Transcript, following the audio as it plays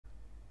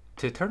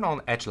To turn on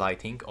edge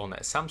lighting on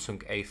a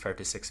Samsung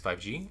A36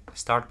 5G,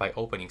 start by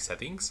opening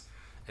settings,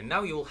 and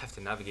now you will have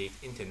to navigate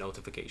into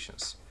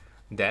notifications.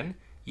 Then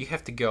you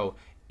have to go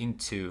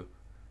into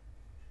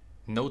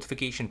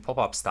notification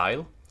pop-up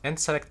style and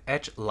select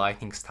edge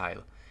lighting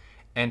style.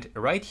 And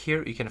right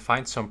here you can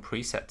find some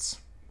presets,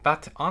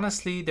 but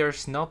honestly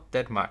there's not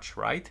that much,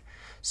 right?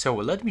 So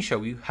let me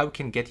show you how you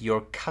can get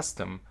your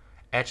custom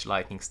edge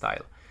lighting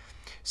style.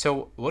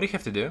 So what you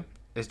have to do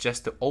is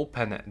just to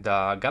open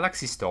the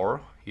Galaxy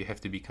Store. You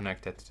have to be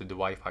connected to the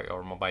Wi-Fi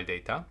or mobile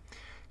data.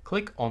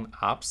 Click on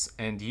apps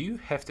and you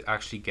have to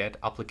actually get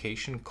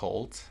application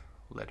called,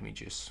 let me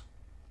just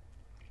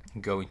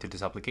go into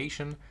this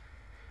application.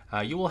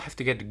 You will have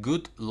to get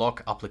Good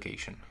Lock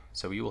application.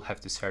 So you will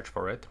have to search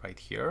for it right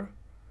here.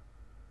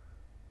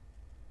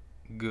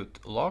 Good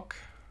Lock,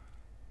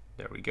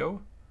 there we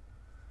go.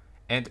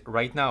 And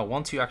right now,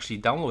 once you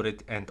actually download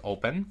it and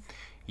open,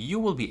 you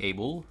will be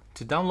able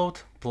to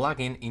download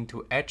plugin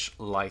into edge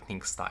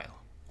lighting style.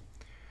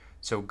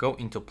 So go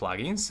into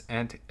plugins,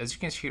 and as you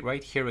can see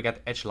right here, we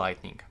got edge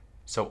lighting.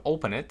 So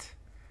open it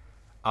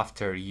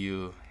after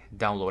you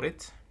download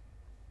it.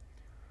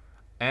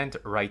 And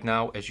right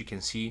now, as you can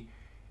see,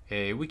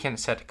 we can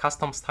set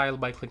custom style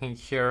by clicking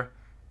here,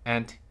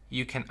 and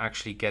you can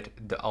actually get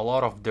a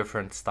lot of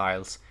different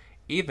styles.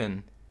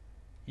 Even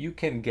you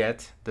can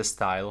get the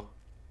style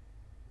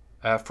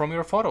from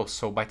your photos.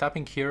 So by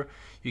tapping here,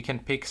 you can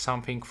pick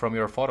something from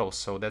your photos.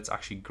 So that's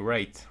actually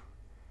great.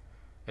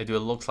 It will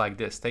look like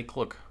this. Take a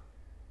look.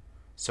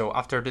 So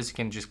after this, you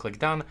can just click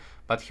done,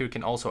 but here you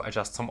can also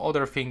adjust some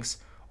other things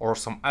or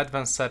some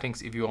advanced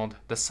settings if you want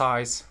the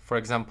size, for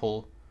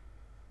example.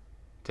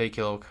 Take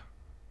a look.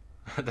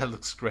 That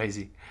looks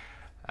crazy.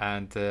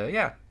 And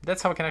yeah,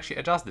 that's how I can actually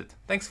adjust it.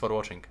 Thanks for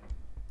watching.